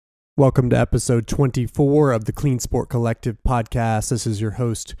Welcome to episode 24 of the Clean Sport Collective podcast. This is your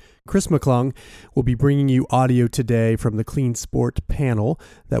host, Chris McClung. We'll be bringing you audio today from the Clean Sport panel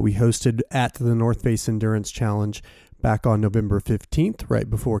that we hosted at the North Face Endurance Challenge back on November 15th, right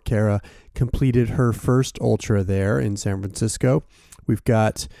before Kara completed her first ultra there in San Francisco. We've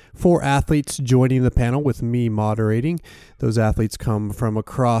got 4 athletes joining the panel with me moderating. Those athletes come from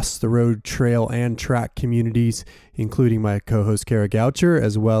across the road, trail, and track communities, including my co-host Kara Goucher,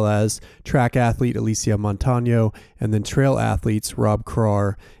 as well as track athlete Alysia Montaño, and then trail athletes Rob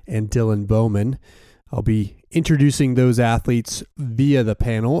Krar and Dylan Bowman. I'll be introducing those athletes via the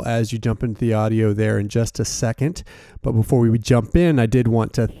panel as you jump into the audio there in just a second. But before we jump in, I did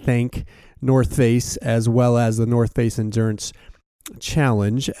want to thank North Face as well as the North Face Endurance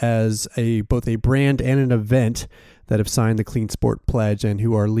Challenge as both a brand and an event that have signed the Clean Sport Pledge and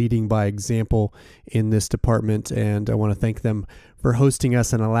who are leading by example in this department. And I want to thank them for hosting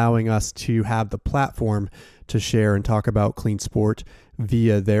us and allowing us to have the platform to share and talk about clean sport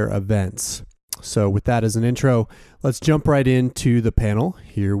via their events. So with that as an intro, let's jump right into the panel.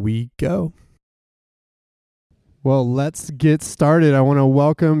 Here we go. Well, let's get started. I want to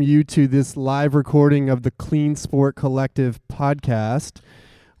welcome you to this live recording of the Clean Sport Collective podcast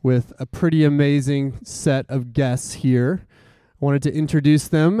with a pretty amazing set of guests here. I wanted to introduce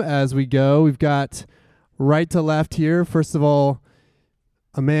them as we go. We've got right to left here, first of all,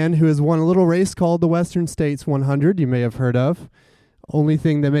 a man who has won a little race called the Western States 100 you may have heard of. Only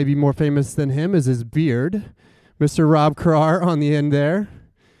thing that may be more famous than him is his beard. Mr. Rob Krar on the end there.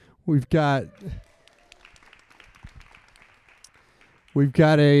 We've got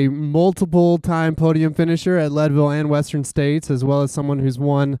a multiple-time podium finisher at Leadville and Western States, as well as someone who's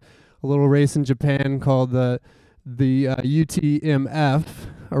won a little race in Japan called the UTMF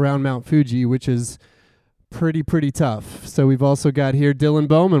around Mount Fuji, which is pretty tough. So we've also got here Dylan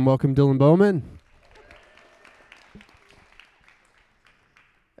Bowman. Welcome, Dylan Bowman.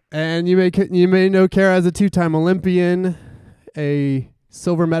 And you may know Kara as a 2-time Olympian, a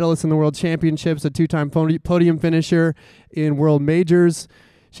silver medalist in the World Championships, a 2-time podium finisher in World Majors.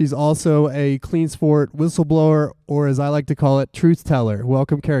 She's also a clean sport whistleblower, or as I like to call it, truth teller.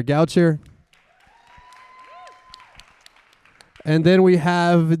 Welcome, Kara Goucher. And then we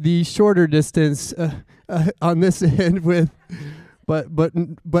have the shorter distance on this end with,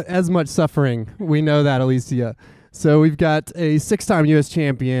 but as much suffering. We know that, Alysia. So we've got a 6-time U.S.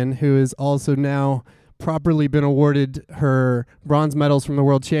 champion who has also now properly been awarded her bronze medals from the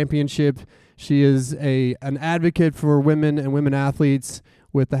World Championship. She is an advocate for women and women athletes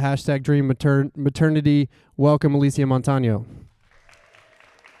with the hashtag Dream Maternity. Welcome, Alysia Montaño.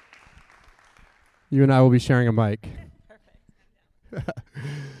 You and I will be sharing a mic. Perfect.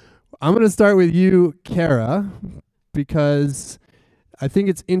 I'm going to start with you, Kara, because I think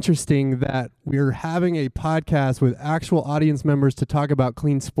it's interesting that we're having a podcast with actual audience members to talk about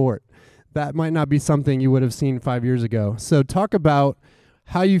clean sport. That might not be something you would have seen 5 years ago. So talk about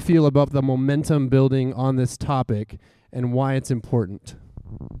how you feel about the momentum building on this topic and why it's important.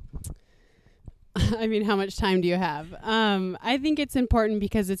 I mean, how much time do you have? I think it's important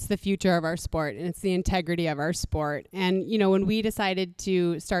because it's the future of our sport and it's the integrity of our sport. And, you know, when we decided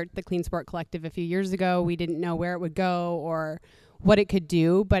to start the Clean Sport Collective a few years ago, we didn't know where it would go or what it could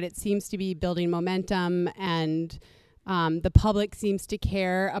do, but it seems to be building momentum, and the public seems to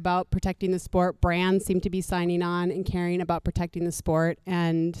care about protecting the sport. Brands seem to be signing on and caring about protecting the sport.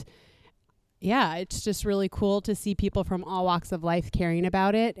 And yeah, it's just really cool to see people from all walks of life caring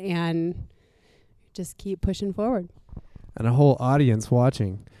about it and just keep pushing forward. And a whole audience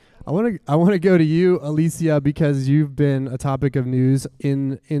watching. I want to go to you, Alysia, because you've been a topic of news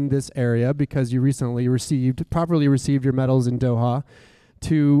in this area because you recently properly received your medals in Doha,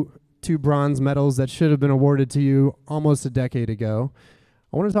 two bronze medals that should have been awarded to you almost a decade ago.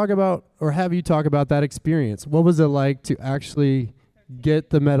 I want to talk about, or have you talk about that experience. What was it like to actually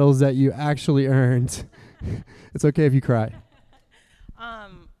get the medals that you actually earned? It's okay if you cry.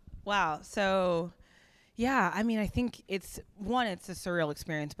 Wow. So, yeah, I mean, I think it's a surreal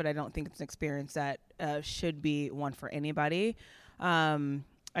experience, but I don't think it's an experience that should be one for anybody.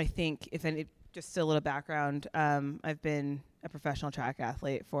 I think just a little background, I've been a professional track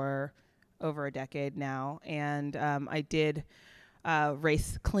athlete for over a decade now, and I did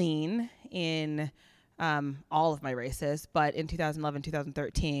race clean in all of my races, but in 2011,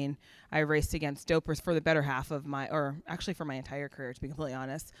 2013, I raced against dopers for the better half of for my entire career, to be completely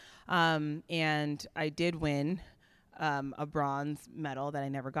honest. And I did win a bronze medal that I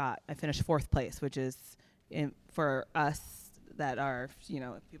never got. I finished 4th place, which is for us that are,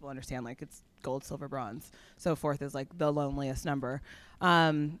 people understand, like, it's gold, silver, bronze. So fourth is like the loneliest number.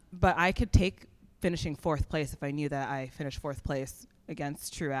 But I could take finishing fourth place if I knew that I finished fourth place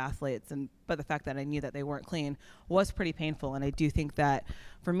against true athletes, but the fact that I knew that they weren't clean was pretty painful. And I do think that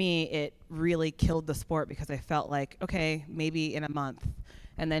for me, it really killed the sport, because I felt like, okay, maybe in a month,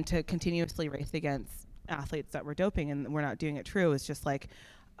 and then to continuously race against athletes that were doping and we're not doing it true, is just like,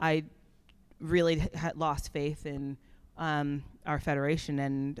 I really had lost faith in our federation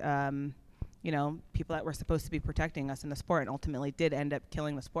and people that were supposed to be protecting us in the sport, and ultimately did end up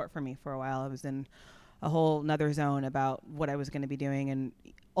killing the sport for me for a while. I was in a whole nother zone about what I was going to be doing. And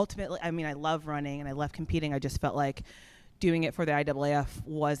ultimately, I mean, I love running and I love competing. I just felt like doing it for the IAAF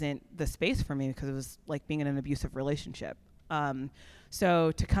wasn't the space for me, because it was like being in an abusive relationship.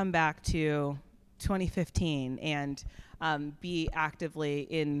 So to come back to 2015 and be actively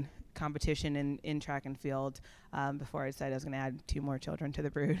in competition in track and field, before I decided I was going to add 2 more children to the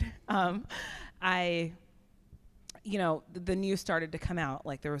brood, the news started to come out.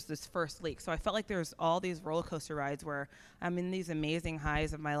 Like, there was this first leak. So I felt like there was all these roller coaster rides where I'm in these amazing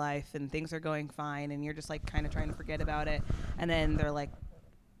highs of my life and things are going fine, and you're just like kind of trying to forget about it. And then they're like,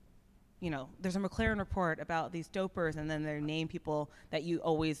 there's a McLaren report about these dopers, and then they name people that you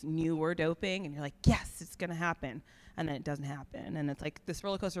always knew were doping, and you're like, yes, it's going to happen. And then it doesn't happen. And it's like this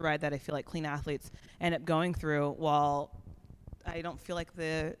roller coaster ride that I feel like clean athletes end up going through, while I don't feel like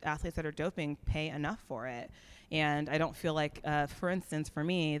the athletes that are doping pay enough for it. And I don't feel like, for instance, for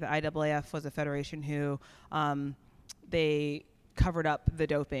me, the IAAF was a federation who they covered up the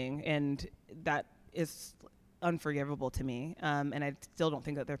doping, and that is unforgivable to me. And I still don't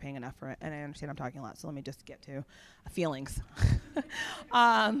think that they're paying enough for it. And I understand I'm talking a lot, so let me just get to feelings.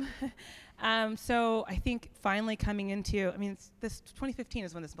 So I think finally coming into, this 2015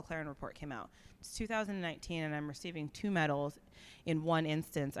 is when this McLaren report came out. It's 2019, and I'm receiving 2 medals in one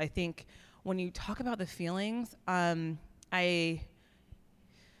instance. I think when you talk about the feelings, I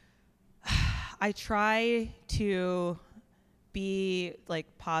try to be like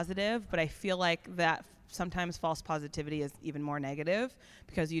positive, but I feel like that sometimes false positivity is even more negative,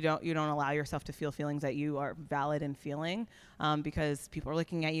 because you don't allow yourself to feel feelings that you are valid in feeling, because people are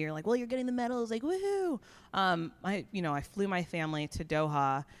looking at you, you're like, well, you're getting the medals, like, woohoo. I flew my family to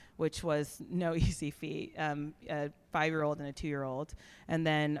Doha, which was no easy feat, a 5-year-old and a 2-year-old. And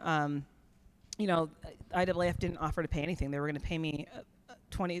then, IAAF didn't offer to pay anything. They were going to pay me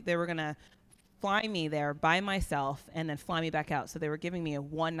they were going to fly me there by myself and then fly me back out. So they were giving me a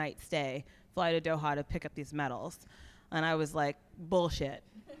 1-night stay, fly to Doha to pick up these medals. And I was like, bullshit.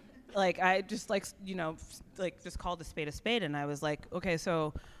 Like, I just just called a spade. And I was like, okay,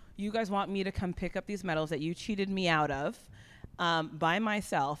 so you guys want me to come pick up these medals that you cheated me out of by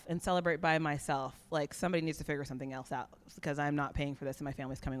myself and celebrate by myself. Like, somebody needs to figure something else out, because I'm not paying for this and my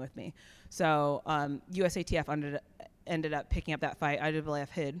family's coming with me. So USATF ended up picking up that fight. IAAF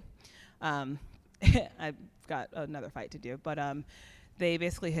hid. I've got another fight to do, but they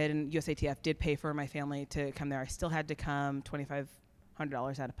basically hid, and USATF did pay for my family to come there. I still had to come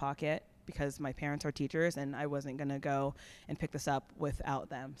 $2,500 out of pocket, because my parents are teachers, and I wasn't going to go and pick this up without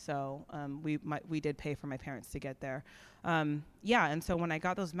them. So we did pay for my parents to get there. And so when I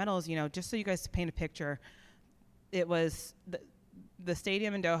got those medals, just so you guys paint a picture, it was the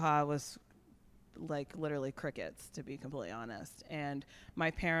stadium in Doha was like literally crickets, to be completely honest. And my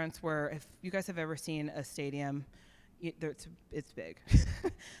parents were, if you guys have ever seen a stadium, it's big.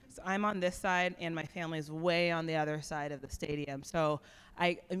 So I'm on this side, and my family's way on the other side of the stadium. So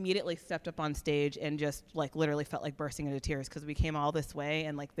I immediately stepped up on stage and just like literally felt like bursting into tears, because we came all this way,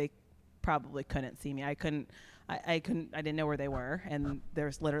 and like they probably couldn't see me. I didn't know where they were, and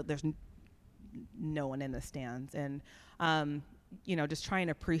there's no one in the stands. And just trying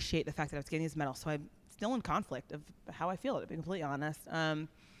to appreciate the fact that I was getting these medals. So I'm still in conflict of how I feel, to be completely honest. I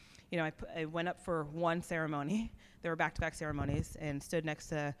went up for one ceremony. There were back-to-back ceremonies, and stood next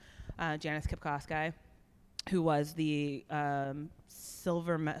to Janice Kipkoski, who was the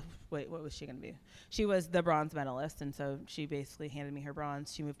silver what was she going to be? She was the bronze medalist, and so she basically handed me her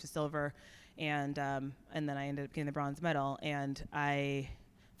bronze. She moved to silver, and then I ended up getting the bronze medal, and I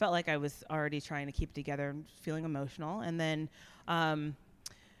felt like I was already trying to keep it together and feeling emotional, and then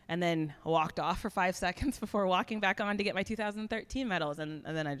walked off for 5 seconds before walking back on to get my 2013 medals, and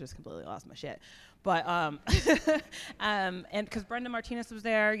then I just completely lost my shit. But and because Brenda Martinez was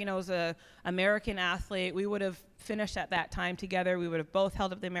there, was a American athlete, we would have finished at that time together. We would have both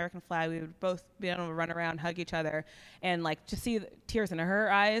held up the American flag. We would both be able to run around, hug each other, and like just see the tears in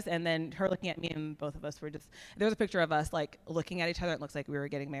her eyes, and then her looking at me, and both of us were just. There's a picture of us like looking at each other. It looks like we were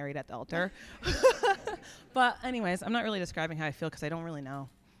getting married at the altar. But anyways, I'm not really describing how I feel, because I don't really know.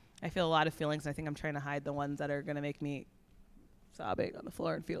 I feel a lot of feelings. And I think I'm trying to hide the ones that are going to make me sobbing on the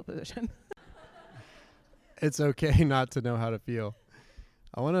floor in fetal position. It's okay not to know how to feel.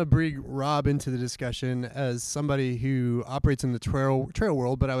 I want to bring Rob into the discussion as somebody who operates in the trail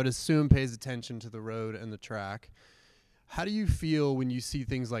world, but I would assume pays attention to the road and the track. How do you feel when you see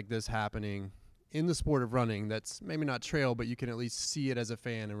things like this happening in the sport of running that's maybe not trail, but you can at least see it as a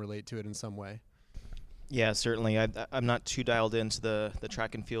fan and relate to it in some way? Yeah, certainly. I'm not too dialed into the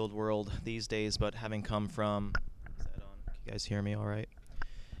track and field world these days, but having come from... Is that on? Can you guys hear me all right?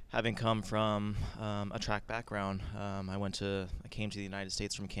 Having come from a track background, I came to the United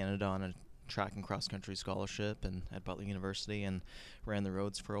States from Canada on a track and cross country scholarship and at Butler University and ran the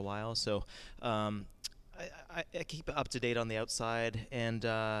roads for a while. So I keep up to date on the outside, and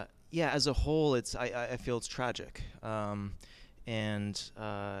as a whole, I feel it's tragic. And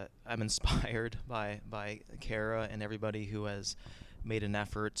I'm inspired by Kara and everybody who has made an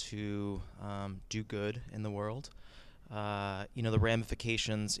effort to do good in the world. The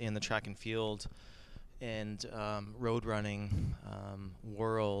ramifications in the track and field and road running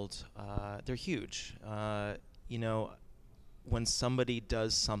world, they're huge. When somebody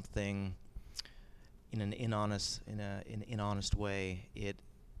does something in an inhonest way, it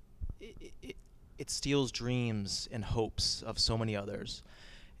steals dreams and hopes of so many others.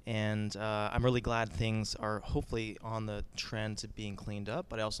 And I'm really glad things are hopefully on the trend to being cleaned up,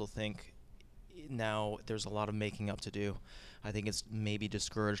 but I also think now there's a lot of making up to do. I think it's maybe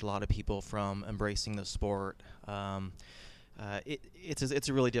discouraged a lot of people from embracing the sport. It's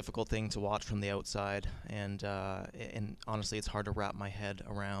a really difficult thing to watch from the outside, and honestly, it's hard to wrap my head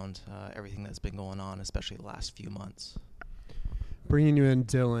around everything that's been going on, especially the last few months. Bringing you in,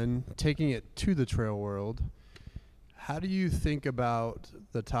 Dylan, taking it to the trail world, how do you think about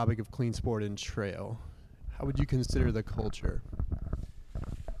the topic of clean sport in trail? How would you consider the culture?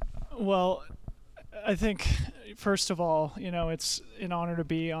 Well, I think, first of all, it's an honor to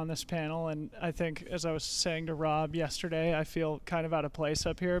be on this panel. And I think, as I was saying to Rob yesterday, I feel kind of out of place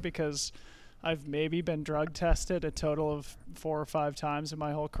up here because I've maybe been drug tested a total of 4 or 5 times in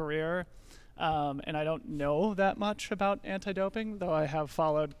my whole career. And I don't know that much about anti-doping, though I have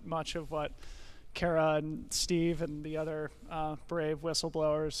followed much of what Kara and Steve and the other brave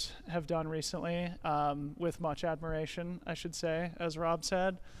whistleblowers have done recently, with much admiration, I should say, as Rob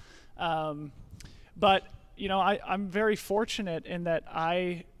said. But, I'm very fortunate in that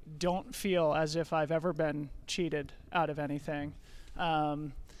I don't feel as if I've ever been cheated out of anything.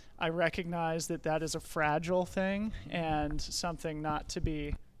 I recognize that is a fragile thing and something not to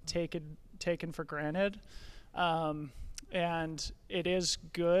be taken for granted. And it is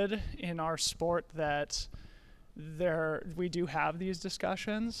good in our sport that we do have these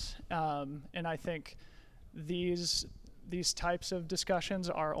discussions. And I think these types of discussions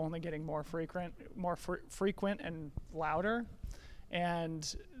are only getting more frequent and louder,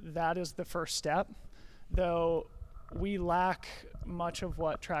 and that is the first step, though we lack much of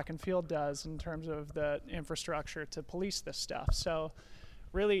what track and field does in terms of the infrastructure to police this stuff. So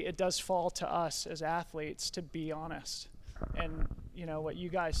really it does fall to us as athletes to be honest. And what you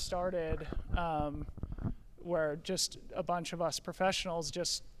guys started, where just a bunch of us professionals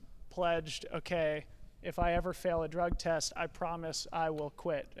just pledged, okay, if I ever fail a drug test, I promise I will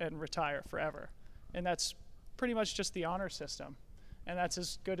quit and retire forever. And that's pretty much just the honor system. And that's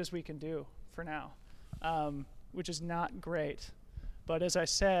as good as we can do for now, which is not great. But as I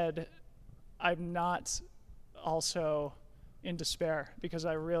said, I'm not also in despair, because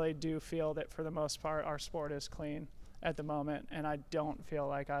I really do feel that for the most part our sport is clean at the moment, and I don't feel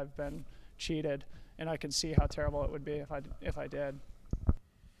like I've been cheated, and I can see how terrible it would be if I did.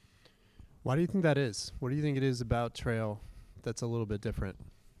 Why do you think that is? What do you think it is about trail that's a little bit different?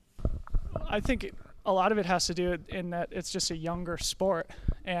 I think a lot of it has to do in that it's just a younger sport,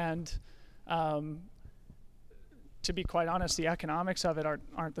 and to be quite honest, the economics of it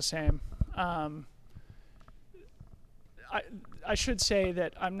aren't the same. I should say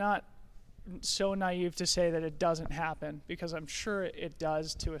that I'm not so naive to say that it doesn't happen, because I'm sure it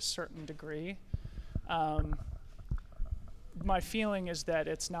does to a certain degree. My feeling is that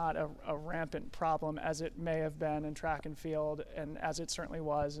it's not a rampant problem as it may have been in track and field, and as it certainly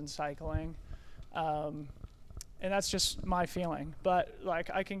was in cycling. And that's just my feeling. But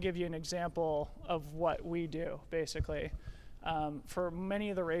I can give you an example of what we do, basically. For many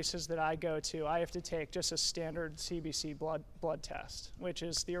of the races that I go to, I have to take just a standard CBC blood test, which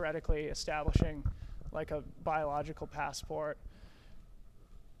is theoretically establishing like a biological passport.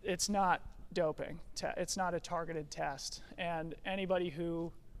 It's not doping. It's not a targeted test. And anybody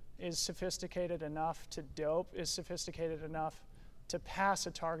who is sophisticated enough to dope is sophisticated enough to pass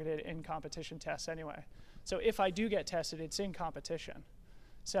a targeted in-competition test anyway. So if I do get tested, it's in competition.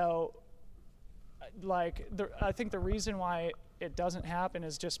 So I think the reason why it doesn't happen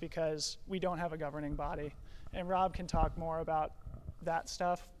is just because we don't have a governing body. And Rob can talk more about that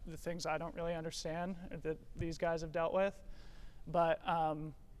stuff, the things I don't really understand that these guys have dealt with. But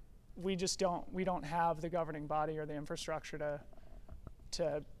we don't have the governing body or the infrastructure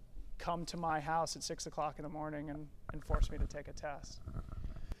to come to my house at 6 o'clock in the morning and force me to take a test.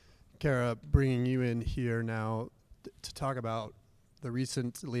 Kara, bringing you in here now to talk about the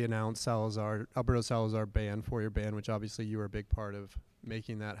recently announced Alberto Salazar ban, 4-year ban, which obviously you were a big part of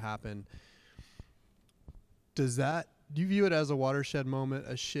making that happen. Do you view it as a watershed moment,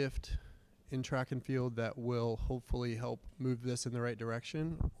 a shift in track and field that will hopefully help move this in the right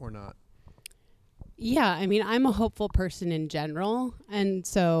direction, or not? Yeah, I mean, I'm a hopeful person in general. And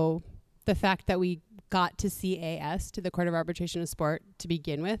so the fact that we got to CAS, to the Court of Arbitration of Sport, to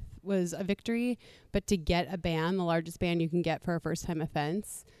begin with was a victory. But to get a ban, the largest ban you can get for a first-time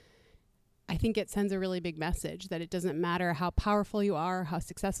offense, I think it sends a really big message that it doesn't matter how powerful you are, how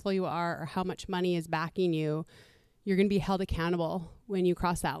successful you are, or how much money is backing you. You're going to be held accountable when you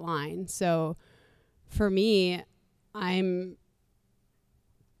cross that line. So for me, I'm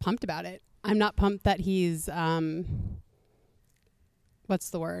pumped about it. I'm not pumped that he's,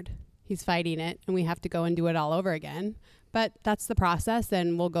 he's fighting it and we have to go and do it all over again. But that's the process,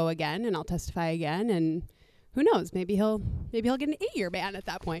 and we'll go again and I'll testify again, and who knows, maybe he'll get an 8-year ban at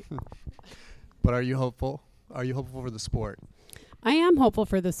that point. But are you hopeful? Are you hopeful for the sport? I am hopeful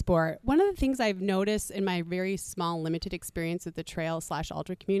for the sport. One of the things I've noticed in my very small, limited experience with the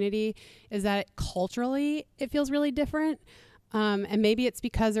trail/ultra community is that culturally it feels really different. And maybe it's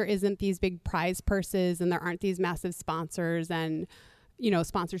because there isn't these big prize purses and there aren't these massive sponsors and,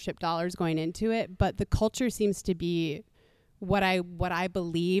 sponsorship dollars going into it. But the culture seems to be what I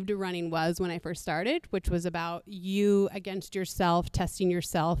believed running was when I first started, which was about you against yourself, testing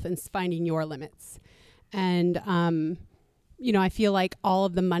yourself and finding your limits. And, I feel like all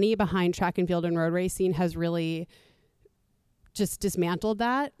of the money behind track and field and road racing has really just dismantled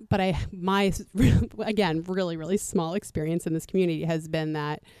that. But my again, really, really small experience in this community has been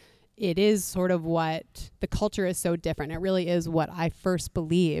that it is sort of what the culture is so different. It really is what I first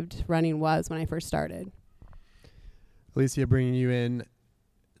believed running was when I first started. Alysia, bringing you in,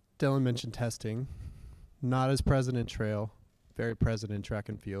 Dylan mentioned testing, not as present in trail, very present in track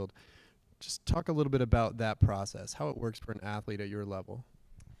and field. Just talk a little bit about that process, how it works for an athlete at your level.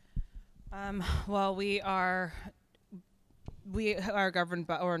 Well, we are governed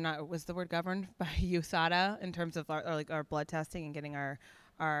by, or not, was the word governed by USADA in terms of our blood testing and getting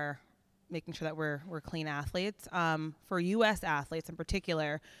our making sure that we're clean athletes. For U.S. athletes in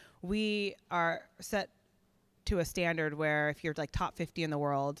particular, we are set to a standard where if you're like top 50 in the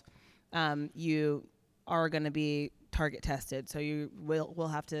world, you are going to be target tested. So you will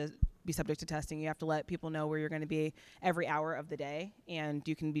have to be subject to testing. You have to let people know where you're going to be every hour of the day, and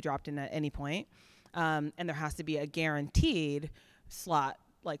you can be dropped in at any point. And there has to be a guaranteed slot,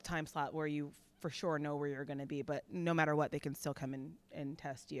 like time slot, where you for sure know where you're going to be. But no matter what, they can still come in and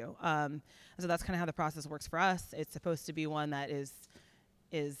test you. So that's kind of how the process works for us. It's supposed to be one that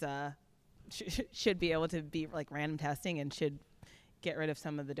should be able to be like random testing and should get rid of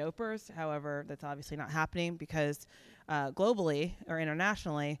some of the dopers. However, that's obviously not happening because globally or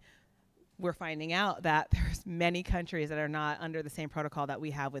internationally, we're finding out that there's many countries that are not under the same protocol that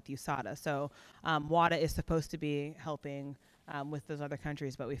we have with USADA. So WADA is supposed to be helping with those other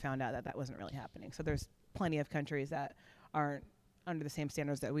countries, but we found out that wasn't really happening. So there's plenty of countries that aren't under the same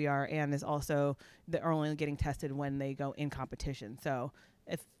standards that we are, and is also they're only getting tested when they go in competition. So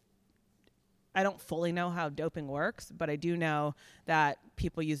if I don't fully know how doping works, but I do know that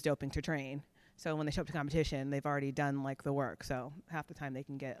people use doping to train. So when they show up to competition, they've already done like the work. So half the time they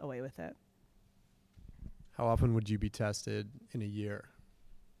can get away with it. How often would you be tested in a year?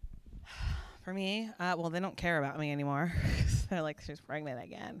 For me, well, they don't care about me anymore. They're like, she's pregnant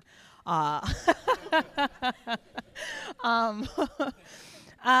again. How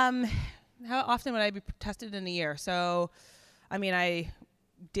often would I be tested in a year? So, I mean, I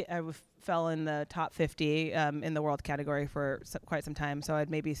fell in the top 50 in the world category for quite some time. So I'd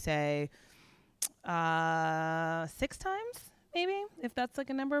maybe say 6 times, maybe, if that's like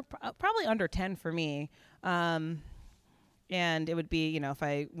a number. Probably under 10 for me. And it would be, if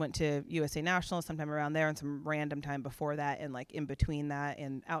I went to USA Nationals sometime around there and some random time before that and like in between that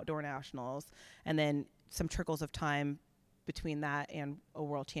and outdoor nationals, and then some trickles of time between that and a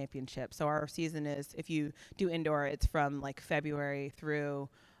world championship. So our season is, if you do indoor, it's from like February through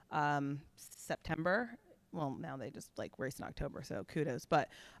September well, now they just like race in October, so kudos. But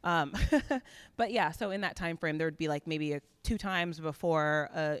but yeah, so in that time frame, there would be like maybe 2 times before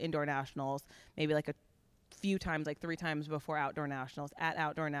indoor nationals, maybe like a few times, like 3 times before outdoor nationals. At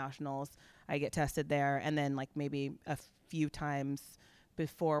outdoor nationals, I get tested there, and then like maybe a few times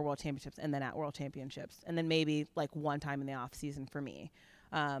before world championships, and then at world championships, and then maybe like 1 time in the off season for me.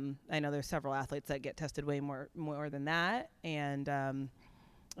 I know there's several athletes that get tested way more than that, and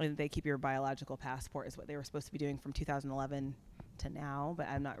they keep your biological passport is what they were supposed to be doing from 2011 to now, but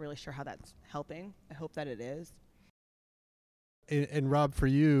I'm not really sure how that's helping. I hope that it is. And Rob, for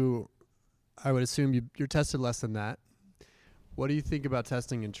you, I would assume you're tested less than that. What do you think about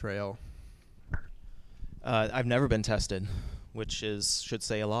testing in trail? I've never been tested, which should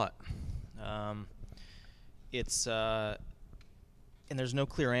say a lot. And there's no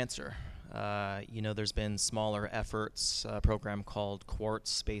clear answer. There's been smaller efforts. A program called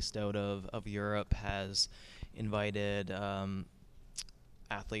Quartz, based out of Europe, has invited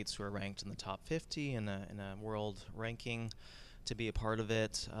athletes who are ranked in the top 50 in a world ranking to be a part of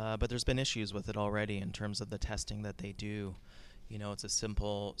it. But there's been issues with it already in terms of the testing that they do. It's a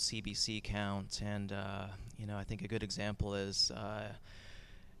simple CBC count, and I think a good example is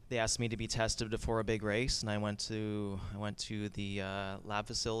they asked me to be tested before a big race, and I went to the lab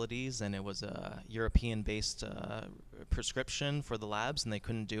facilities, and it was a European-based prescription for the labs, and they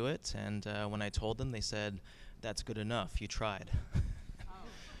couldn't do it. And when I told them, they said, "That's good enough. You tried."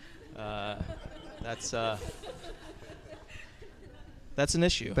 That's an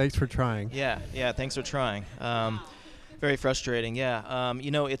issue. Thanks for trying. Yeah. Thanks for trying. Very frustrating, yeah.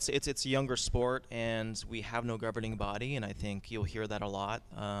 It's a younger sport, and we have no governing body, and I think you'll hear that a lot.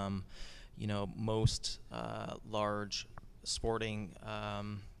 Most large sporting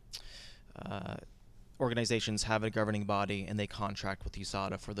organizations have a governing body, and they contract with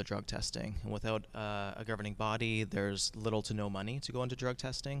USADA for the drug testing. And without a governing body, there's little to no money to go into drug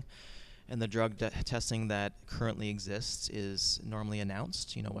testing. And the drug testing that currently exists is normally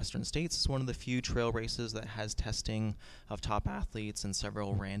announced. Western States is one of the few trail races that has testing of top athletes and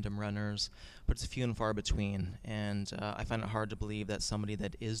several random runners, but it's few and far between. And I find it hard to believe that somebody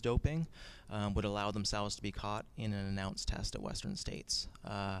that is doping would allow themselves to be caught in an announced test at Western States.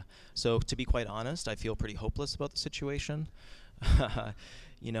 So to be quite honest, I feel pretty hopeless about the situation.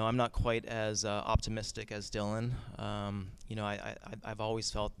 I'm not quite as optimistic as Dylan. I've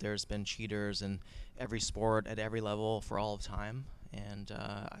always felt there's been cheaters in every sport at every level for all of time, and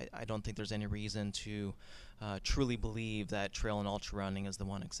I don't think there's any reason to truly believe that trail and ultra running is the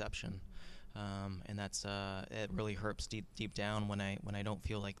one exception. And that's it really hurts deep down when I don't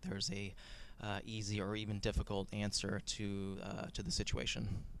feel like there's a easy or even difficult answer to the situation.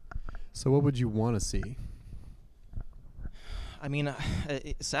 So what would you want to see? I mean,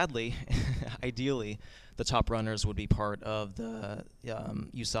 sadly, ideally, the top runners would be part of the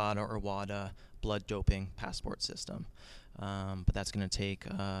USADA or WADA blood doping passport system. But that's going to take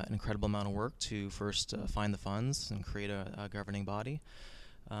an incredible amount of work to first find the funds and create a governing body.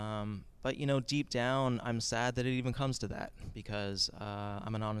 But, deep down, I'm sad that it even comes to that, because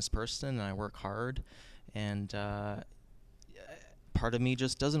I'm an honest person and I work hard, and part of me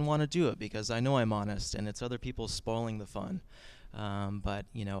just doesn't want to do it because I know I'm honest and it's other people spoiling the fun. But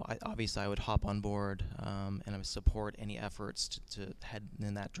obviously I would hop on board and I would support any efforts to head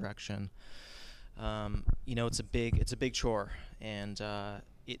in that direction. It's a big chore, and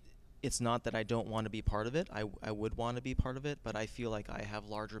it's not that I don't want to be part of it. I would want to be part of it, but I feel like I have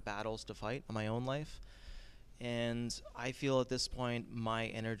larger battles to fight in my own life. And I feel at this point my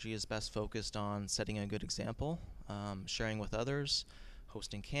energy is best focused on setting a good example, sharing with others,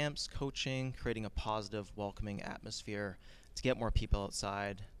 hosting camps, coaching, creating a positive, welcoming atmosphere to get more people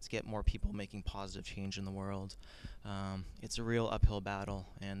outside, to get more people making positive change in the world. It's a real uphill battle,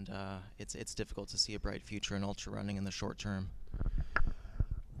 and it's difficult to see a bright future in ultra running in the short term.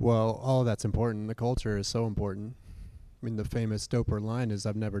 Well, all that's important. The culture is so important. I mean, the famous doper line is,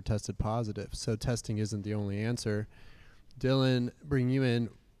 "I've never tested positive." So testing isn't the only answer. Dylan, bring you in.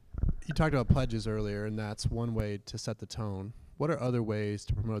 You talked about pledges earlier, and that's one way to set the tone. What are other ways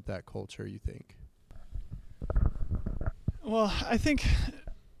to promote that culture, you think? Well, I think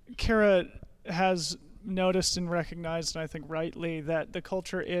Kara has noticed and recognized, and I think rightly, that the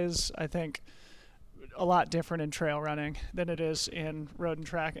culture is, I think, a lot different in trail running than it is in road and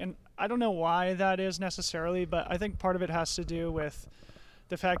track. And I don't know why that is necessarily, but I think part of it has to do with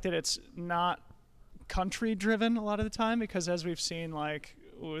the fact that it's not country driven a lot of the time, because as we've seen, like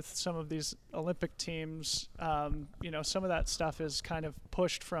with some of these Olympic teams, some of that stuff is kind of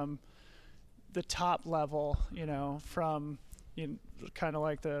pushed from the top level, from kind of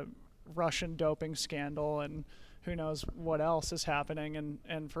like the Russian doping scandal and who knows what else is happening.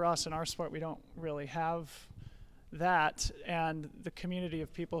 And for us in our sport, we don't really have that. And the community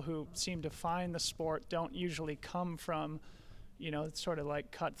of people who seem to find the sport don't usually come from, sort of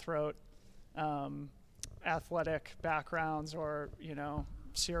like cutthroat athletic backgrounds or,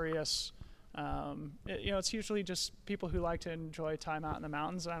 serious. It's usually just people who like to enjoy time out in the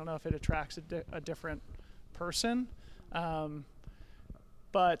mountains. I don't know if it attracts a different person.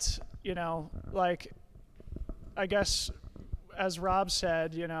 But, I guess, as Rob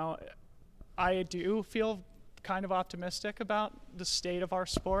said, I do feel kind of optimistic about the state of our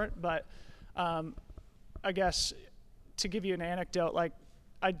sport. But I guess to give you an anecdote,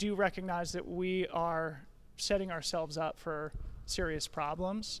 I do recognize that we are setting ourselves up for serious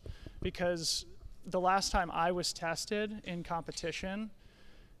problems, because the last time I was tested in competition,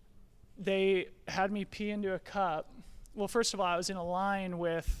 they had me pee into a cup. Well, first of all, I was in a line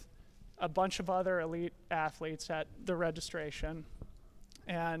with a bunch of other elite athletes at the registration,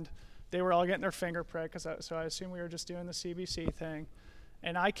 and they were all getting their finger pricked, so I assumed we were just doing the CBC thing.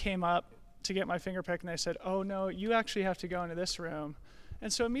 And I came up to get my finger pricked, and they said, "Oh no, you actually have to go into this room."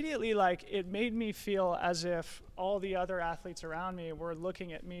 And so immediately, it made me feel as if all the other athletes around me were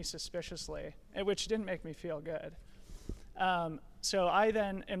looking at me suspiciously, which didn't make me feel good. So I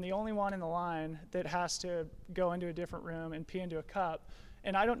then am the only one in the line that has to go into a different room and pee into a cup.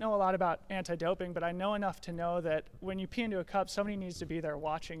 And I don't know a lot about anti-doping, but I know enough to know that when you pee into a cup, somebody needs to be there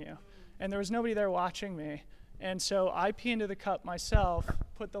watching you. And there was nobody there watching me. And so I pee into the cup myself,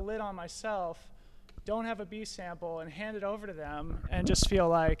 put the lid on myself, don't have a B sample, and hand it over to them, and just feel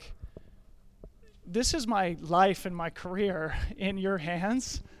like, this is my life and my career in your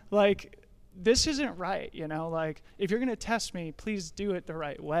hands. This isn't right, if you're going to test me, please do it the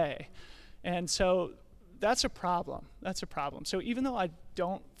right way. And so that's a problem. So even though I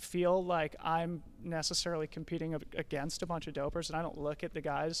don't feel like I'm necessarily competing against a bunch of dopers, and I don't look at the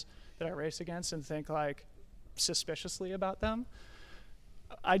guys that I race against and think suspiciously about them,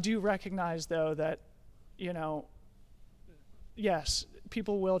 I do recognize though that, yes,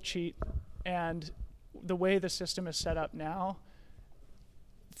 people will cheat, and the way the system is set up now,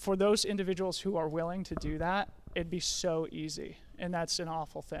 for those individuals who are willing to do that, it'd be so easy, and that's an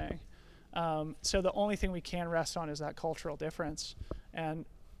awful thing. So the only thing we can rest on is that cultural difference, and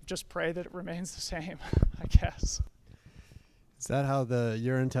just pray that it remains the same, I guess. Is that how the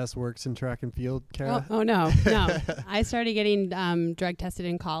urine test works in track and field, Kara? Oh no. I started getting drug tested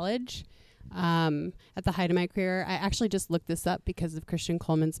in college at the height of my career. I actually just looked this up because of Christian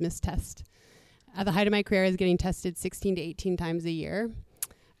Coleman's missed test. At the height of my career, I was getting tested 16 to 18 times a year.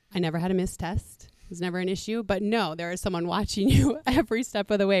 I never had a missed test. It was never an issue. But no, there is someone watching you every step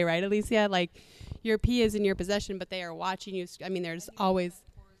of the way, right, Alysia? Your pee is in your possession, but they are watching you. I mean, there's always...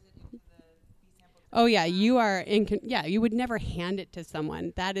 Oh, yeah, you are you would never hand it to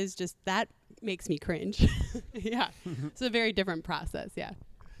someone. That makes me cringe. Yeah, it's a very different process, yeah.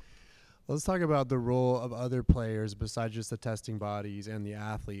 Let's talk about the role of other players besides just the testing bodies and the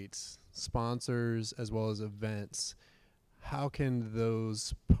athletes, sponsors as well as events. How can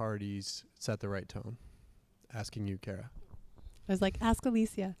those parties set the right tone? Asking you, Kara. I was like, ask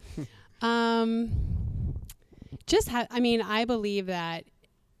Alysia. I believe that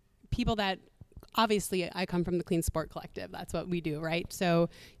people that, obviously I come from the Clean Sport Collective. That's what we do, right? So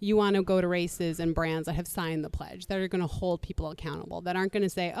you want to go to races and brands that have signed the pledge, that are going to hold people accountable, that aren't going to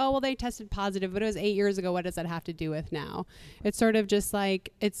say, oh, well, they tested positive, but it was 8 years ago. What does that have to do with now? It's sort of just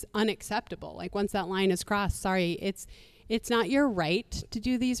it's unacceptable. Once that line is crossed, sorry, it's not your right to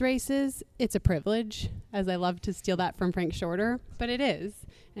do these races. It's a privilege, as I love to steal that from Frank Shorter, but it is.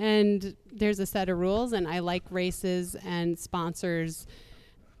 And there's a set of rules, and I like races and sponsors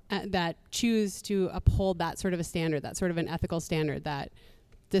that choose to uphold that sort of a standard, that sort of an ethical standard, that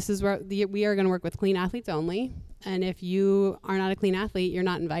this is where we are going to work with clean athletes only. And if you are not a clean athlete, you're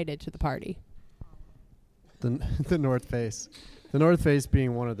not invited to the party. The North Face. The North Face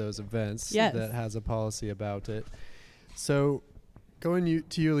being one of those events that has a policy about it. So going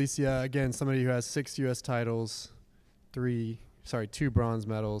to you, Alysia, again, somebody who has 6 U.S. titles, 2 bronze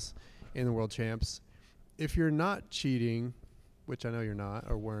medals in the World Champs. If you're not cheating, which I know you're not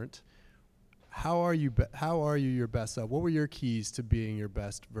or weren't, how are you your best self? What were your keys to being your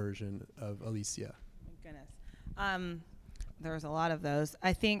best version of Alysia? Goodness. There was a lot of those.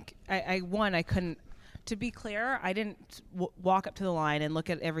 I think I couldn't, to be clear, I didn't walk up to the line and look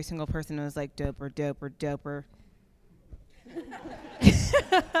at every single person and was like, doper, doper, doper.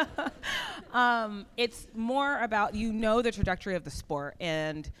 It's more about, the trajectory of the sport,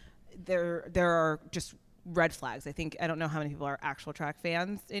 and there are just red flags. I don't know how many people are actual track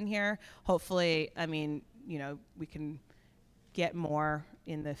fans in here. Hopefully, I mean, we can get more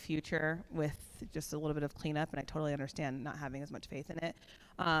in the future with just a little bit of cleanup, and I totally understand not having as much faith in it.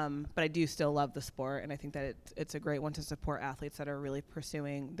 But I do still love the sport, and I think that it's a great one to support athletes that are really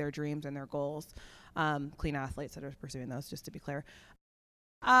pursuing their dreams and their goals. Clean athletes that are pursuing those, just to be clear.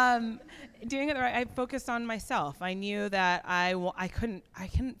 Doing it right, I focused on myself. I knew that I couldn't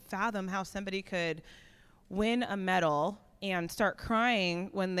fathom how somebody could win a medal and start crying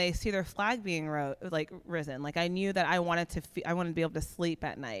when they see their flag being risen. Like, I knew that I wanted to be able to sleep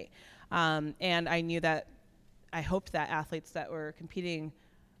at night. And I knew that I hoped that athletes that were competing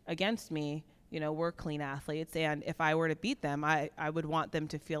against me, were clean athletes. And if I were to beat them, I would want them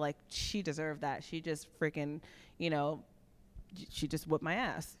to feel like she deserved that. She just freaking, she just whipped my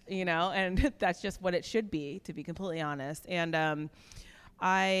ass, and that's just what it should be, to be completely honest. And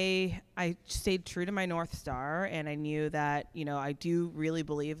I stayed true to my North Star, and I knew that, I do really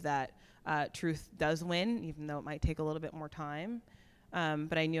believe that truth does win, even though it might take a little bit more time.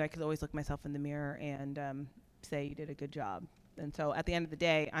 But I knew I could always look myself in the mirror and say, you did a good job. And so at the end of the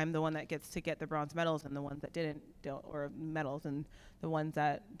day, I'm the one that gets to get the bronze medals, and the ones that don't, or medals, and the ones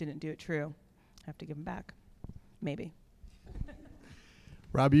that didn't do it true, I have to give them back. Maybe.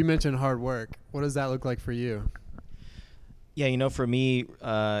 Rob, you mentioned hard work. What does that look like for you? Yeah, for me,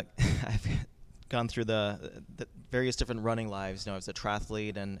 I've gone through the various different running lives. I was a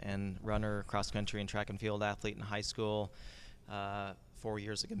triathlete and runner, cross-country and track and field athlete in high school. 4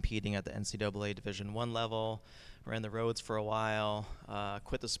 years of competing at the NCAA Division I level. Ran the roads for a while.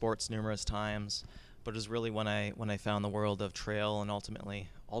 Quit the sports numerous times. But it was really when I found the world of trail and ultimately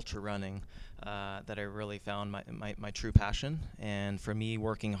ultra running that I really found my true passion. And for me,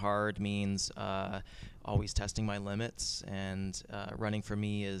 working hard means always testing my limits. And running for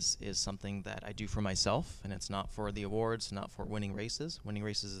me is something that I do for myself, and it's not for the awards, not for winning races. Winning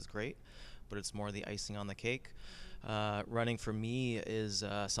races is great, but it's more the icing on the cake. Running for me is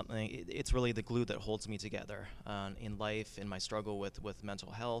something, it's really the glue that holds me together in life, in my struggle with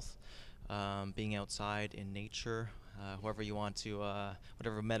mental health. Being outside in nature, whoever you want to,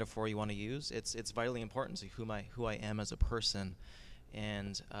 whatever metaphor you want to use, it's vitally important to who I am as a person,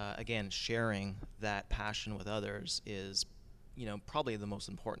 and again, sharing that passion with others is, probably the most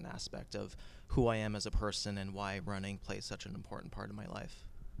important aspect of who I am as a person and why running plays such an important part of my life.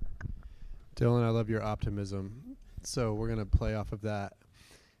 Dylan, I love your optimism. So we're gonna play off of that.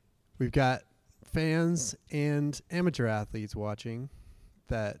 We've got fans and amateur athletes watching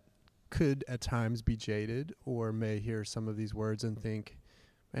that could at times be jaded or may hear some of these words and think,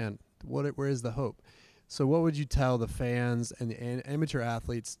 man, where is the hope? So what would you tell the fans and the amateur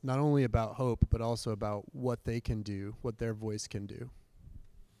athletes, not only about hope, but also about what they can do, what their voice can do?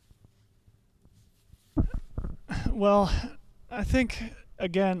 Well, I think,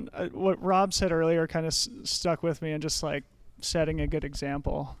 again, what Rob said earlier kind of stuck with me, and just like setting a good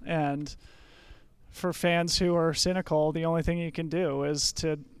example. And for fans who are cynical, the only thing you can do is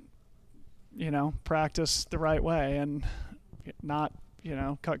to practice the right way and not,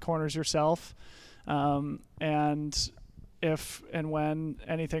 cut corners yourself. And if and when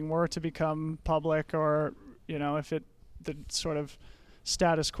anything were to become public, or, if the sort of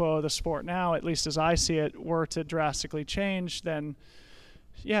status quo of the sport now, at least as I see it, were to drastically change, then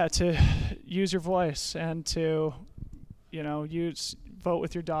to use your voice and to, vote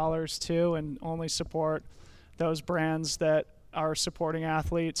with your dollars too, and only support those brands that are supporting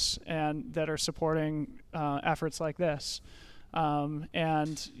athletes and that are supporting efforts like this. And,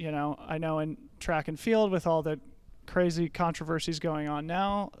 I know in track and field, with all the crazy controversies going on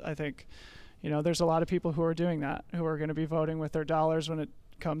now, I think, there's a lot of people who are doing that, who are going to be voting with their dollars when it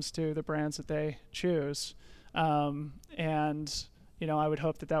comes to the brands that they choose. And, I would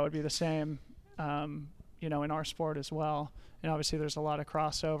hope that would be the same, in our sport as well. And obviously there's a lot of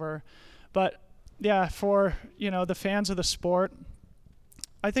crossover. But, for, the fans of the sport,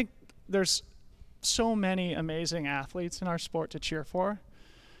 I think there's so many amazing athletes in our sport to cheer for.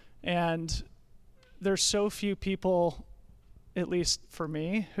 And there's so few people, at least for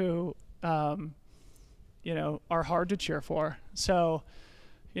me, who, are hard to cheer for. So,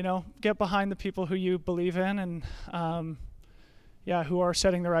 get behind the people who you believe in, and, who are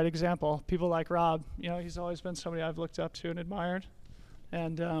setting the right example. People like Rob, he's always been somebody I've looked up to and admired.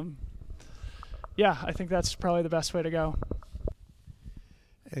 And, I think that's probably the best way to go.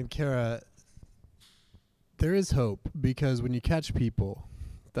 And Kara, there is hope, because when you catch people,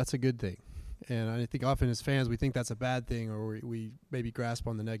 that's a good thing. And I think often as fans, we think that's a bad thing, or we maybe grasp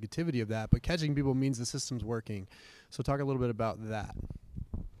on the negativity of that. But catching people means the system's working. So talk a little bit about that.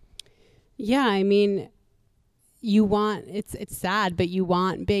 Yeah, I mean, it's sad, but you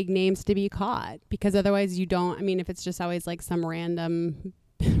want big names to be caught, because otherwise you don't. I mean, if it's just always like some random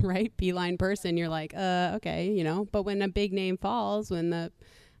right beeline person, you're like, okay, but when a big name falls, when the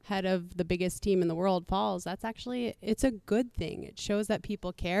head of the biggest team in the world falls, it's a good thing. It shows that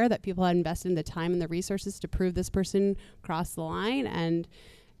people care, that people have invested the time and the resources to prove this person crossed the line. And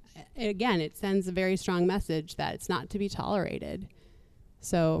again, it sends a very strong message that it's not to be tolerated.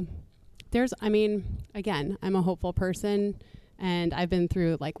 So again, I'm a hopeful person, and I've been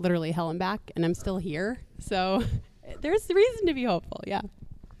through like literally hell and back, and I'm still here. So there's reason to be hopeful. Yeah.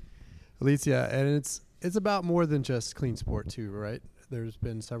 Alysia, and it's about more than just clean sport too, right? There's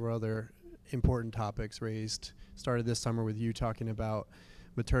been several other important topics raised. Started this summer with you talking about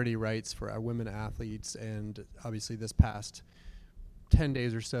maternity rights for our women athletes, and obviously this past 10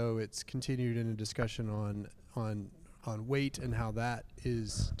 days or so, it's continued in a discussion on weight and how that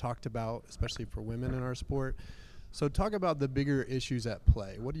is talked about, especially for women in our sport. So talk about the bigger issues at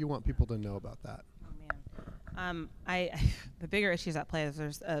play. What do you want people to know about that? Oh man, the bigger issues at play is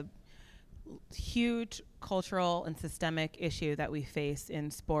there's a huge cultural and systemic issue that we face in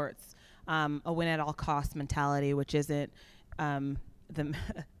sports, a win at all costs mentality, which isn't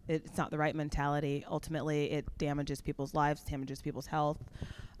it's not the right mentality. Ultimately, it damages people's lives, damages people's health.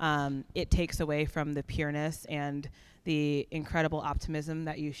 It takes away from the pureness and the incredible optimism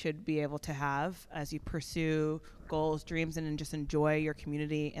that you should be able to have as you pursue goals, dreams, and just enjoy your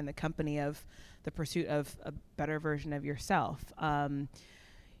community and the company of the pursuit of a better version of yourself.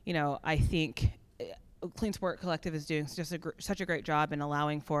 I think Clean Sport Collective is doing just such a great job in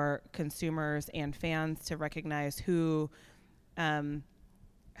allowing for consumers and fans to recognize who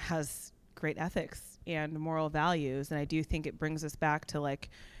has great ethics and moral values. And I do think it brings us back to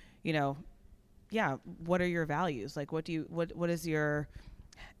what are your values? Like,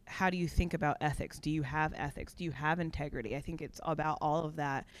 how do you think about ethics? Do you have ethics? Do you have integrity? I think it's about all of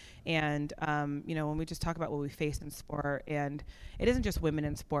that. And, when we just talk about what we face in sport, and it isn't just women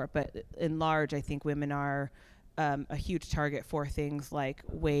in sport, but in large, I think women are a huge target for things like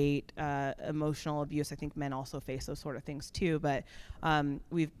weight, emotional abuse. I think men also face those sort of things too. But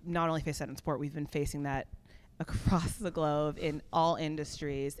we've not only faced that in sport, we've been facing that across the globe in all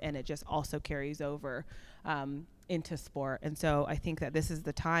industries, and it just also carries over into sport. And so I think that this is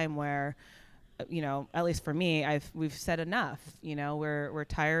the time where, at least for me, we've said enough. We're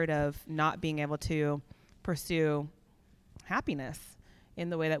tired of not being able to pursue happiness in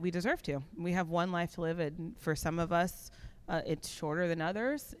the way that we deserve to. We have one life to live, and for some of us, it's shorter than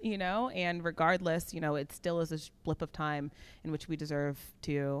others, and regardless, it still is a blip of time in which we deserve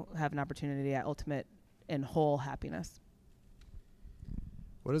to have an opportunity at ultimate and whole happiness.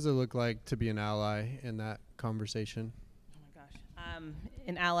 What does it look like to be an ally in that conversation? Oh my gosh.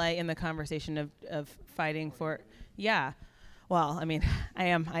 An ally in the conversation of fighting for, yeah. Well, I mean, I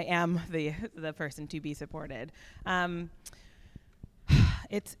am the person to be supported.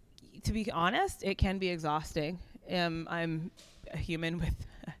 It's, to be honest, it can be exhausting. I'm a human with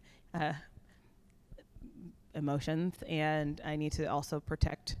emotions, and I need to also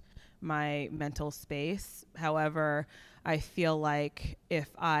protect my mental space. However, I feel like if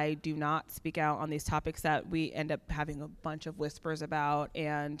I do not speak out on these topics that we end up having a bunch of whispers about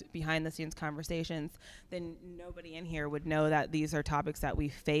and behind the scenes conversations, then nobody in here would know that these are topics that we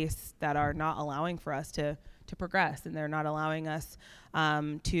face that are not allowing for us to progress, and they're not allowing us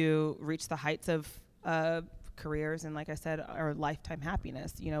to reach the heights of careers and, like I said, our lifetime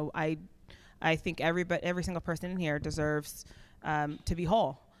happiness. I think every single person in here deserves to be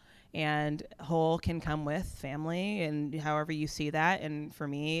whole. And whole can come with family and however you see that. And for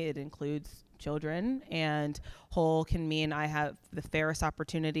me, it includes children. And whole can mean I have the fairest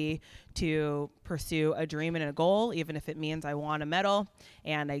opportunity to pursue a dream and a goal, even if it means I won a medal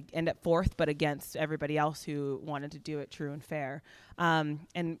and I end up fourth, but against everybody else who wanted to do it true and fair.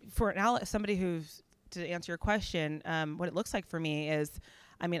 And for somebody who's, to answer your question, what it looks like for me is,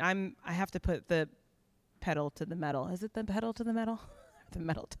 I have to put the pedal to the metal. Is it the pedal to the metal? The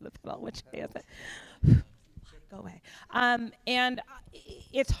metal to the pedal, which way is it? Go away. And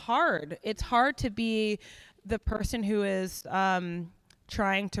it's hard. It's hard to be the person who is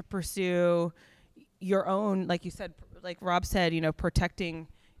trying to pursue your own, like you said, like Rob said,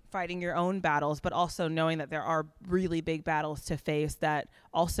 fighting your own battles, but also knowing that there are really big battles to face that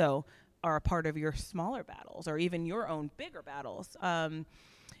also are a part of your smaller battles or even your own bigger battles.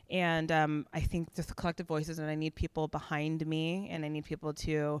 And I think just the collective voices, and I need people behind me, and I need people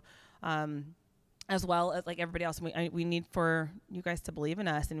to, as well as like everybody else, we need for you guys to believe in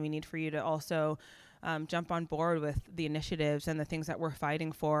us, and we need for you to also jump on board with the initiatives and the things that we're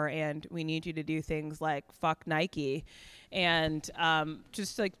fighting for. And we need you to do things like fuck Nike. And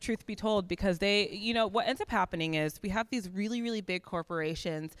just like truth be told, because what ends up happening is we have these really, really big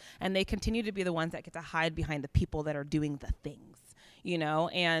corporations, and they continue to be the ones that get to hide behind the people that are doing the things,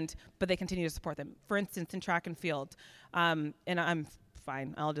 but they continue to support them. For instance, in track and field, and I'm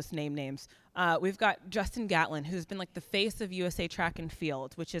fine, I'll just name names. We've got Justin Gatlin, who's been like the face of USA Track and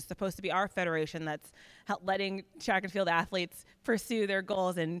Field, which is supposed to be our federation that's letting track and field athletes pursue their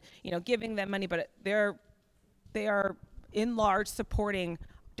goals and, giving them money, but they are in large supporting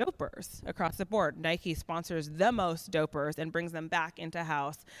dopers across the board. Nike sponsors the most dopers and brings them back into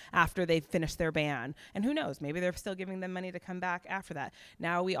house after they've finished their ban. And who knows, maybe they're still giving them money to come back after that.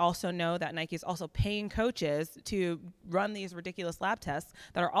 Now we also know that Nike is also paying coaches to run these ridiculous lab tests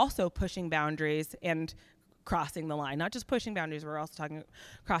that are also pushing boundaries and crossing the line. Not just pushing boundaries, we're also talking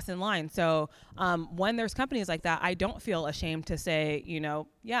crossing the line. So when there's companies like that, I don't feel ashamed to say,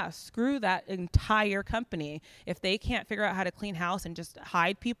 screw that entire company. If they can't figure out how to clean house and just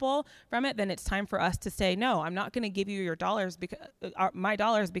hide people from it, then it's time for us to say, no, I'm not going to give you your dollars, my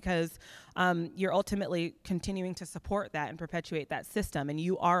dollars, because you're ultimately continuing to support that and perpetuate that system, and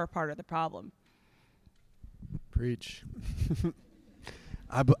you are a part of the problem. Preach.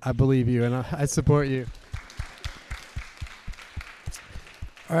 I believe you, and I support you.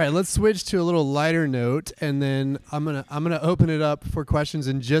 All right, let's switch to a little lighter note, and then I'm gonna open it up for questions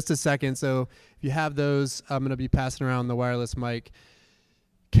in just a second. So if you have those, I'm gonna be passing around the wireless mic.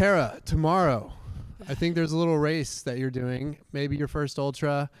 Kara, tomorrow, I think there's a little race that you're doing, maybe your first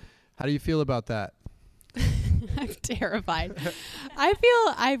ultra. How do you feel about that? I'm terrified.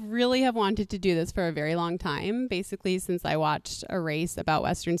 I really have wanted to do this for a very long time, basically since I watched a race about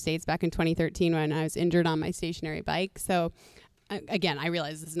Western States back in 2013 when I was injured on my stationary bike. So again, I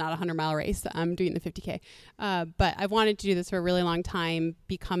realize this is not a 100-mile race. I'm doing the 50K. But I've wanted to do this for a really long time,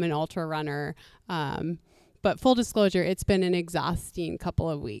 become an ultra runner. But full disclosure, it's been an exhausting couple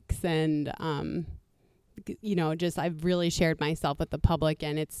of weeks. And, I've really shared myself with the public,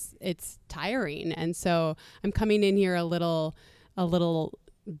 and it's tiring. And so I'm coming in here a little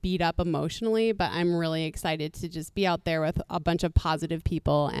beat up emotionally, but I'm really excited to just be out there with a bunch of positive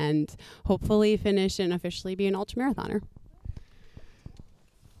people and hopefully finish and officially be an ultramarathoner.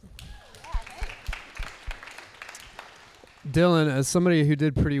 Dylan, as somebody who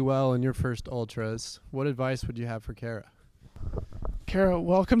did pretty well in your first ultras, what advice would you have for Kara? Kara,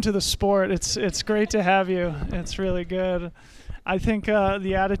 welcome to the sport. It's great to have you. It's really good. I think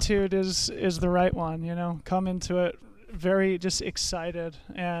the attitude is the right one. Come into it very just excited.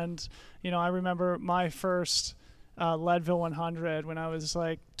 And I remember my first Leadville 100 when I was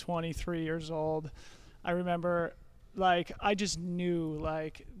like 23 years old. I remember I just knew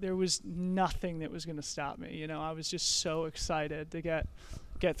there was nothing that was going to stop me. I was just so excited to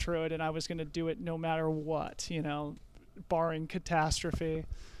get through it, and I was going to do it no matter what, barring catastrophe.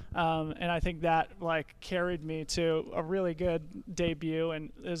 And I think that carried me to a really good debut,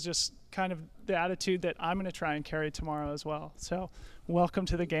 and is just kind of the attitude that I'm going to try and carry tomorrow as well. So welcome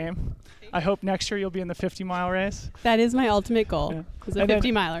to the game. I hope next year you'll be in the 50-mile race. That is my ultimate goal. Yeah. Is a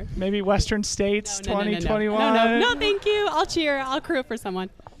 50-miler. Maybe Western States 2021. No, thank you. I'll cheer. I'll crew for someone.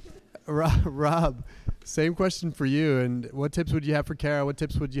 Rob, same question for you. And what tips would you have for Kara? What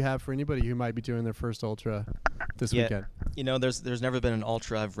tips would you have for anybody who might be doing their first ultra this weekend? There's never been an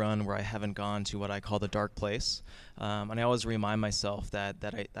ultra I've run where I haven't gone to what I call the dark place. And I always remind myself that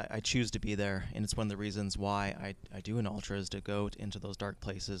I choose to be there, and it's one of the reasons why I do an ultra, is to go into those dark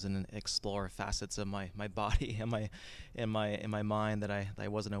places and explore facets of my body and my mind that I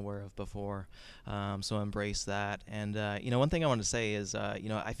wasn't aware of before. So embrace that. And one thing I want to say is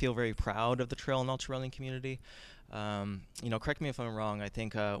I feel very proud of the trail and ultra running community. Correct me if I'm wrong. I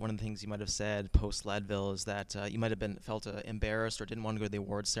think one of the things you might have said post Leadville is that you might have felt embarrassed or didn't want to go to the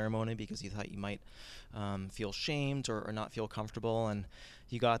awards ceremony because you thought you might feel shamed or not feel comfortable, and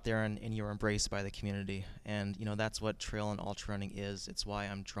you got there and you were embraced by the community. And that's what trail and ultra running is. It's why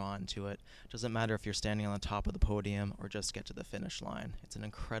I'm drawn to it. It doesn't matter if you're standing on the top of the podium or just get to the finish line. It's an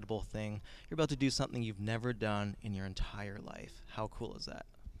incredible thing. You're about to do something you've never done in your entire life. How cool is that?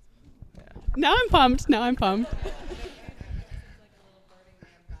 Yeah. Now I'm pumped.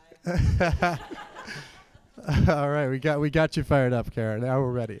 All right, we got you fired up, Kara. Now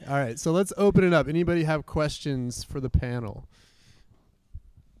we're ready. All right, so let's open it up. Anybody have questions for the panel?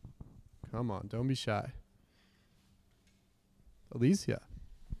 Come on, don't be shy. Alysia.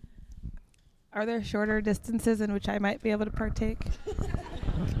 Are there shorter distances in which I might be able to partake?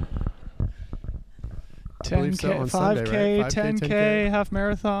 believe so, on Sunday, right? 5K, half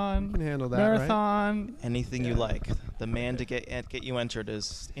marathon. You can handle that, marathon. right? Anything you like. The man to get you entered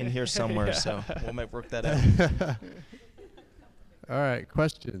is in here somewhere, so we'll might work that out. All right,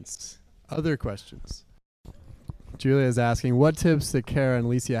 questions. Other questions. Julia is asking, what tips did Kara and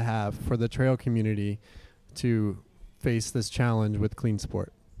Alysia have for the trail community to face this challenge with clean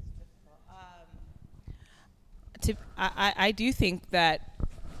sport? I do think that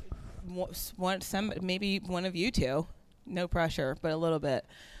maybe one of you two, no pressure, but a little bit,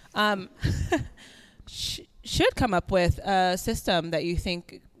 should come up with a system that you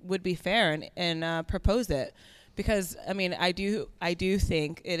think would be fair and propose it. Because I mean, I do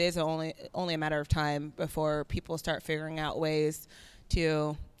think it is only a matter of time before people start figuring out ways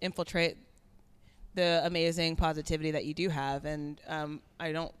to infiltrate the amazing positivity that you do have, and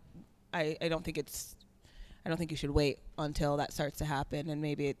I don't think you should wait until that starts to happen. And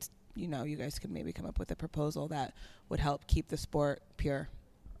maybe it's, you guys could maybe come up with a proposal that would help keep the sport pure.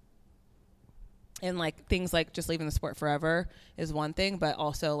 And like things like just leaving the sport forever is one thing, but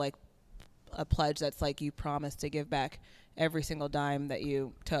also like a pledge that's like you promise to give back every single dime that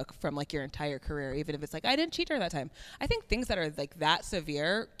you took from like your entire career, even if it's like I didn't cheat during that time. I think things that are like that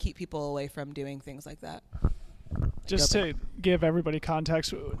severe keep people away from doing things like that. Just to give everybody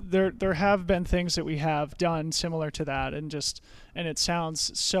context, there have been things that we have done similar to that, and it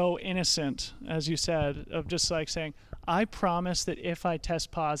sounds so innocent, as you said, of just like saying, I promise that if I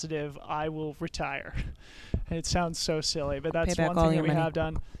test positive, I will retire. It sounds so silly, but that's one thing that we have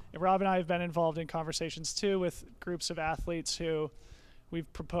done. Rob and I have been involved in conversations too with groups of athletes who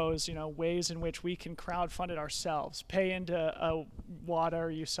we've proposed, ways in which we can crowdfund it ourselves, pay into a WADA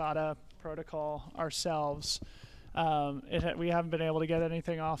or USADA protocol ourselves. We haven't been able to get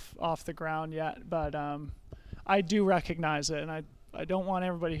anything off the ground yet, but I do recognize it, and I don't want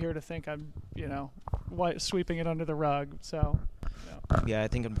everybody here to think I'm, sweeping it under the rug. So. Yeah, I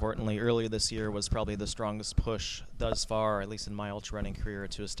think importantly, earlier this year was probably the strongest push thus far, at least in my ultra running career,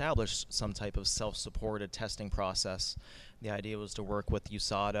 to establish some type of self-supported testing process. The idea was to work with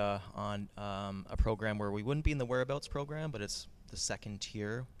USADA on a program where we wouldn't be in the whereabouts program, but it's the second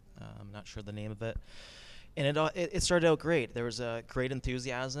tier. I'm not sure the name of it. And it started out great. There was a great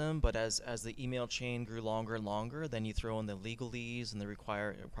enthusiasm, but as the email chain grew longer and longer, then you throw in the legalese and the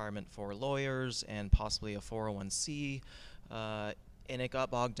requirement for lawyers and possibly a 401c, and it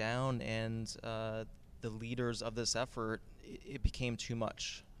got bogged down, and the leaders of this effort, it became too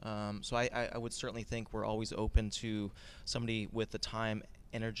much. So I would certainly think we're always open to somebody with the time,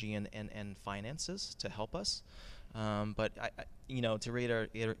 energy, and finances to help us. But to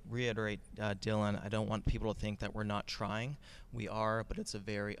reiterate, Dylan, I don't want people to think that we're not trying. We are, but it's a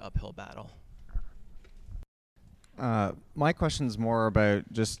very uphill battle. My question is more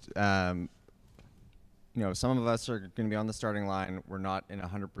about just, some of us are going to be on the starting line. We're not in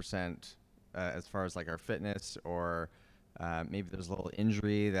 100% as far as like our fitness, or maybe there's a little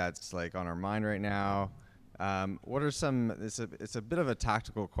injury that's like on our mind right now. What are some? It's a bit of a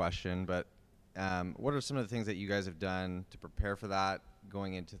tactical question, but what are some of the things that you guys have done to prepare for that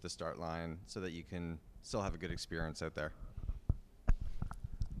going into the start line so that you can still have a good experience out there?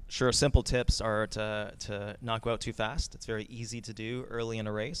 Sure. Simple tips are to not go out too fast. It's very easy to do early in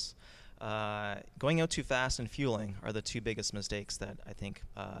a race. Going out too fast and fueling are the two biggest mistakes that I think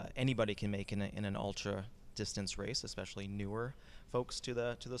anybody can make in an ultra distance race, especially newer folks to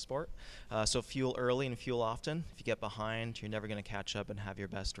the sport. So fuel early and fuel often. If you get behind, you're never going to catch up and have your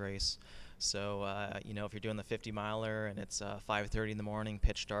best race. So if you're doing the 50 miler and it's 5:30 in the morning,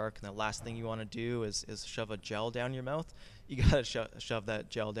 pitch dark, and the last thing you want to do is shove a gel down your mouth, you got to shove that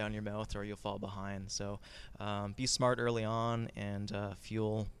gel down your mouth or you'll fall behind. So be smart early on and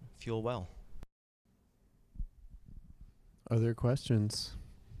fuel well. Other questions?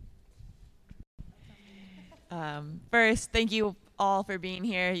 First, thank you all for being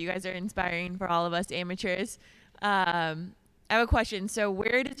here. You guys are inspiring for all of us amateurs. I have a question. So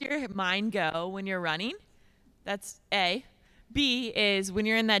where does your mind go when you're running? That's A. B is when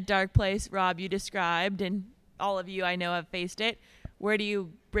you're in that dark place, Rob, you described, and all of you I know have faced it. Where do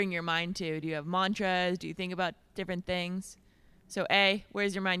you bring your mind to? Do you have mantras? Do you think about different things? So A,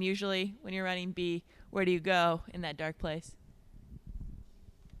 where's your mind usually when you're running? B, where do you go in that dark place?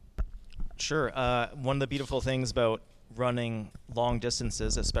 Sure. One of the beautiful things about running long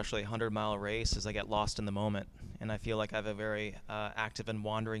distances, especially a 100-mile race, is I get lost in the moment. And I feel like I have a very active and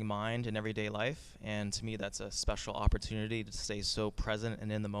wandering mind in everyday life. And to me, that's a special opportunity to stay so present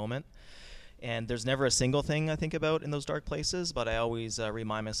and in the moment. And there's never a single thing I think about in those dark places, but I always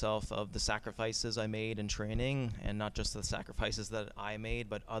remind myself of the sacrifices I made in training, and not just the sacrifices that I made,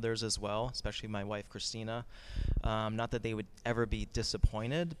 but others as well, especially my wife, Christina. Not that they would ever be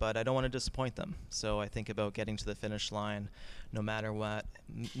disappointed, but I don't want to disappoint them. So I think about getting to the finish line no matter what.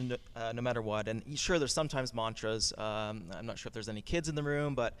 And sure, there's sometimes mantras. I'm not sure if there's any kids in the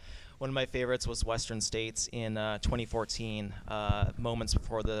room, but one of my favorites was Western States in 2014, moments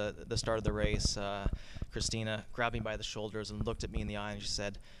before the start of the race. Christina grabbed me by the shoulders and looked at me in the eye, and she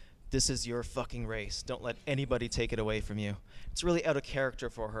said, "This is your fucking race. Don't let anybody take it away from you." It's really out of character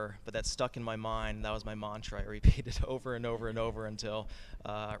for her, but that stuck in my mind. That was my mantra. I repeated over and over and over until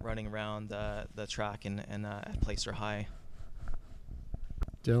running around the track and at Placer High.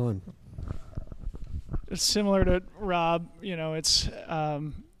 Dylan. It's similar to Rob. It's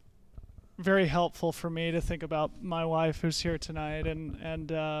very helpful for me to think about my wife who's here tonight,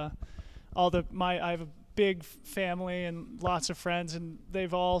 and I have a big family and lots of friends, and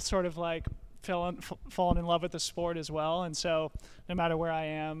they've all sort of like fallen in love with the sport as well. And so no matter where I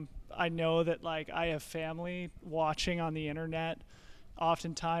am, I know that like I have family watching on the internet.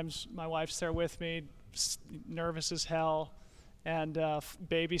 Oftentimes my wife's there with me, nervous as hell, and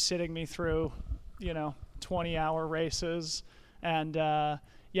babysitting me through 20-hour races. And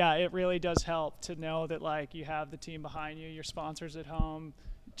it really does help to know that like you have the team behind you, your sponsors at home,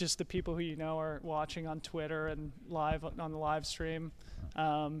 just the people who are watching on Twitter and live on the live stream.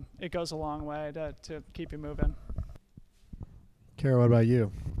 It goes a long way to keep you moving. Kara, what about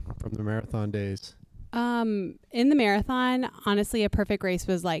you from the marathon days? In the marathon, honestly, a perfect race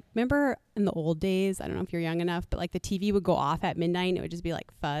was like, remember in the old days, I don't know if you're young enough, but like the TV would go off at midnight and it would just be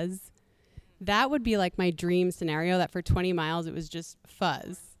like fuzz. That would be like my dream scenario, that for 20 miles it was just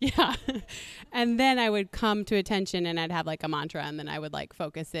fuzz. Yeah. And then I would come to attention and I'd have like a mantra, and then I would like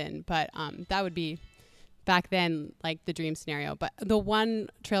focus in. But that would be back then like the dream scenario. But the one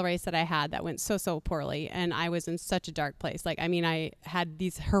trail race that I had that went so poorly, and I was in such a dark place. Like, I mean, I had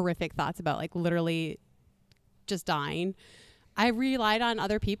these horrific thoughts about like literally just dying. I relied on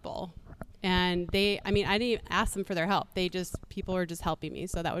other people. And I didn't even ask them for their help. People were just helping me.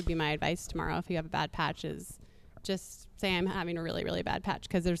 So that would be my advice tomorrow. If you have a bad patch, is just say I'm having a really, really bad patch.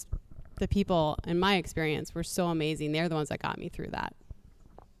 Because there's the people, in my experience, were so amazing. They're the ones that got me through that.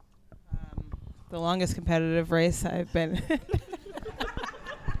 The longest competitive race I've been. I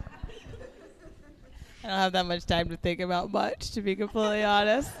don't have that much time to think about much, to be completely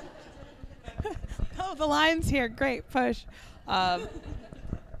honest. Oh, the line's here. Great, push.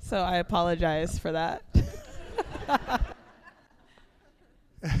 So I apologize for that.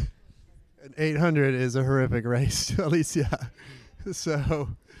 An 800 is a horrific race, Alysia. So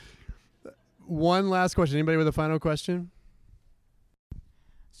one last question. Anybody with a final question?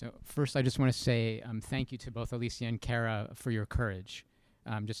 So first, I just want to say thank you to both Alysia and Kara for your courage.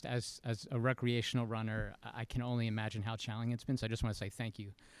 Just as a recreational runner, I can only imagine how challenging it's been. So I just want to say thank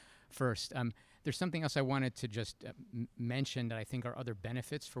you first. There's something else I wanted to just mention that I think are other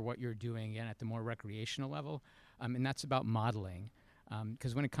benefits for what you're doing, again, at the more recreational level, and that's about modeling.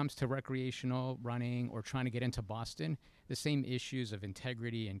 Because when it comes to recreational running or trying to get into Boston, the same issues of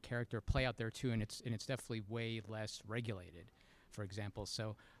integrity and character play out there too, and it's definitely way less regulated, for example.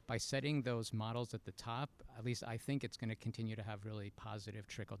 So by setting those models at the top, at least I think it's going to continue to have really positive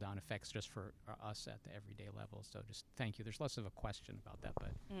trickle-down effects just for us at the everyday level. So just thank you. There's less of a question about that, but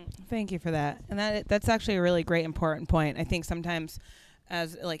Thank you for that. And that's actually a really great, important point. I think sometimes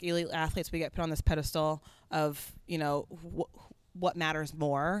as like elite athletes, we get put on this pedestal of, what matters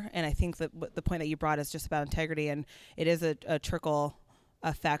more. And I think that the point that you brought is just about integrity, and it is a trickle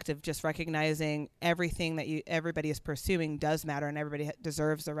effect of just recognizing everything that everybody is pursuing does matter, and everybody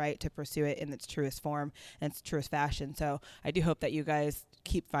deserves the right to pursue it in its truest form and its truest fashion. So I do hope that you guys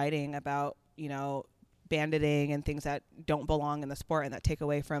keep fighting about, banditing and things that don't belong in the sport and that take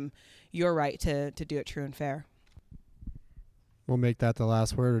away from your right to do it true and fair. We'll make that the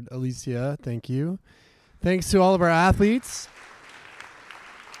last word. Alysia, thank you. Thanks to all of our athletes.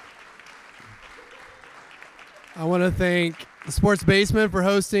 I want to thank the Sports Basement for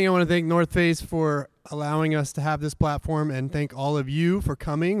hosting. I want to thank North Face for allowing us to have this platform, and thank all of you for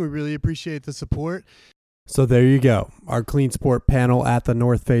coming. We really appreciate the support. So there you go. Our Clean Sport panel at the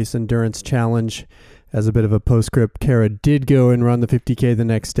North Face Endurance Challenge. As a bit of a postscript, Kara did go and run the 50K the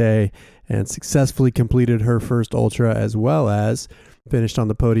next day and successfully completed her first ultra, as well as finished on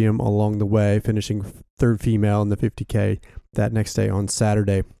the podium along the way, finishing third female in the 50K that next day on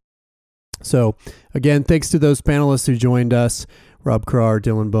Saturday. So, again, thanks to those panelists who joined us, Rob Krar,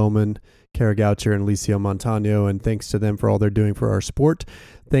 Dylan Bowman, Kara Goucher and Alysia Montaño, and thanks to them for all they're doing for our sport.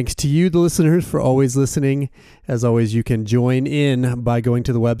 Thanks to you, the listeners, for always listening. As always, you can join in by going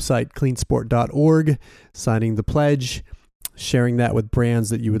to the website cleansport.org, signing the pledge, sharing that with brands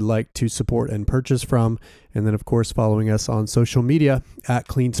that you would like to support and purchase from, and then, of course, following us on social media at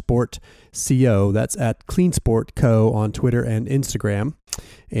CleanSportCO. That's at CleanSportCo on Twitter and Instagram.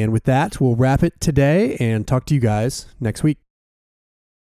 And with that, we'll wrap it today and talk to you guys next week.